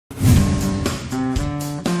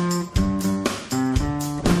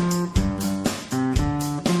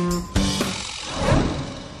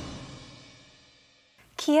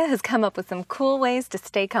has come up with some cool ways to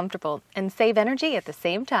stay comfortable and save energy at the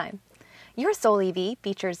same time. Your Soul EV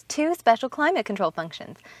features 2 special climate control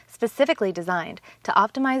functions, specifically designed to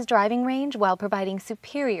optimize driving range while providing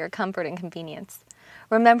superior comfort and convenience.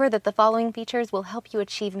 Remember that the following features will help you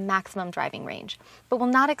achieve maximum driving range, but will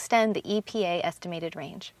not extend the EPA estimated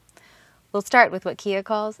range. We'll start with what Kia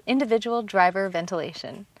calls individual driver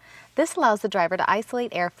ventilation. This allows the driver to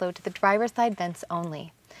isolate airflow to the driver's side vents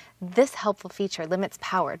only. This helpful feature limits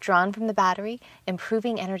power drawn from the battery,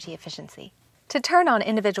 improving energy efficiency. To turn on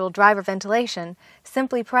individual driver ventilation,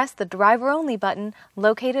 simply press the driver-only button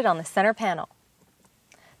located on the center panel.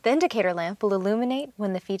 The indicator lamp will illuminate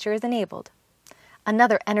when the feature is enabled.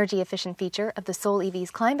 Another energy-efficient feature of the Soul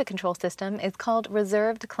EV's climate control system is called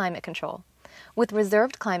reserved climate control. With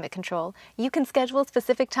reserved climate control, you can schedule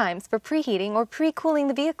specific times for preheating or pre-cooling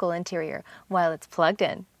the vehicle interior while it's plugged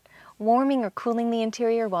in. Warming or cooling the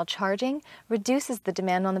interior while charging reduces the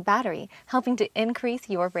demand on the battery, helping to increase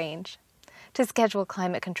your range. To schedule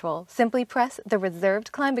climate control, simply press the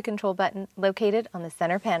Reserved Climate Control button located on the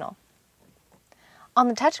center panel. On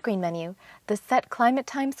the touchscreen menu, the Set Climate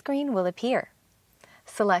Time screen will appear.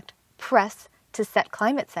 Select Press to set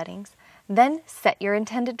climate settings, then set your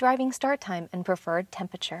intended driving start time and preferred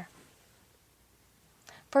temperature.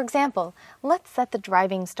 For example, let's set the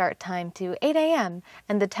driving start time to 8 a.m.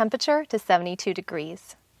 and the temperature to 72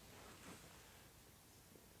 degrees.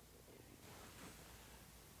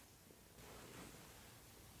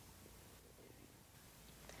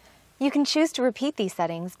 You can choose to repeat these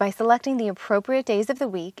settings by selecting the appropriate days of the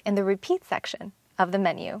week in the Repeat section of the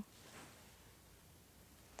menu.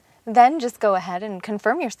 Then just go ahead and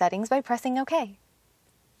confirm your settings by pressing OK.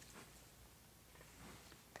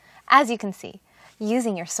 As you can see,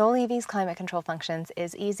 using your Soul EV's climate control functions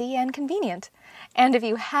is easy and convenient. And if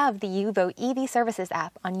you have the UVO EV Services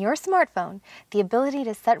app on your smartphone, the ability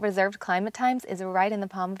to set reserved climate times is right in the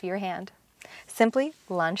palm of your hand. Simply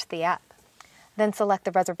launch the app. Then select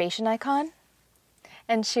the reservation icon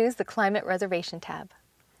and choose the Climate Reservation tab.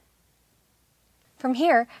 From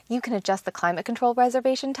here, you can adjust the climate control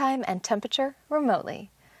reservation time and temperature remotely.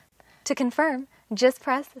 To confirm, just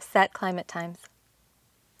press Set Climate Times.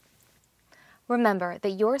 Remember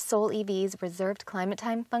that your Soul EV's Reserved Climate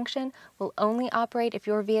Time function will only operate if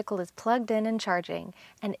your vehicle is plugged in and charging,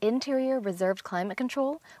 and interior reserved climate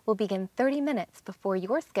control will begin 30 minutes before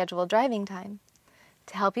your scheduled driving time.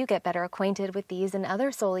 To help you get better acquainted with these and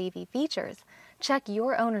other Soul EV features, check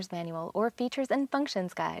your owner's manual or features and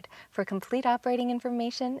functions guide for complete operating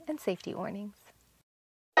information and safety warnings.